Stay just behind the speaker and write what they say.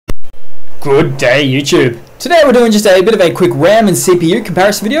Good day, YouTube. Today we're doing just a bit of a quick RAM and CPU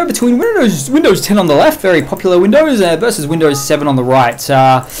comparison video between Windows 10 on the left, very popular Windows, versus Windows 7 on the right.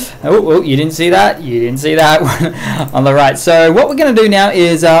 Oh, you didn't see that? You didn't see that on the right. So what we're going to do now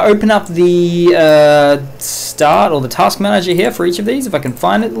is open up the start or the task manager here for each of these, if I can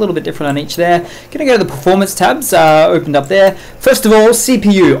find it. A little bit different on each there. Going to go to the performance tabs, opened up there. First of all,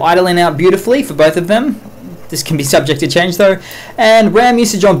 CPU idling out beautifully for both of them. This can be subject to change though. And RAM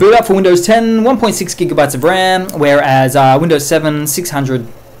usage on boot up for Windows 10, 1.6 gigabytes of RAM, whereas Windows 7, 600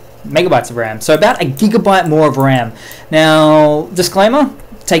 megabytes of RAM. So about a gigabyte more of RAM. Now, disclaimer,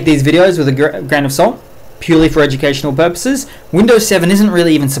 take these videos with a grain of salt, purely for educational purposes. Windows 7 isn't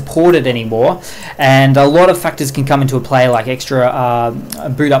really even supported anymore, and a lot of factors can come into play, like extra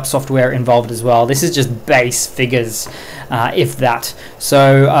boot up software involved as well. This is just base figures, if that.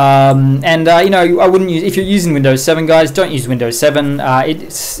 So you know, I wouldn't use, if you're using Windows 7, guys, don't use Windows 7.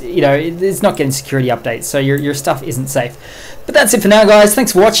 It's not getting security updates, so your stuff isn't safe. But that's it for now, guys.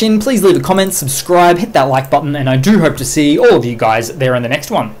 Thanks for watching. Please leave a comment, subscribe, hit that like button, and I do hope to see all of you guys there in the next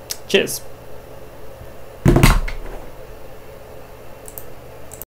one. Cheers.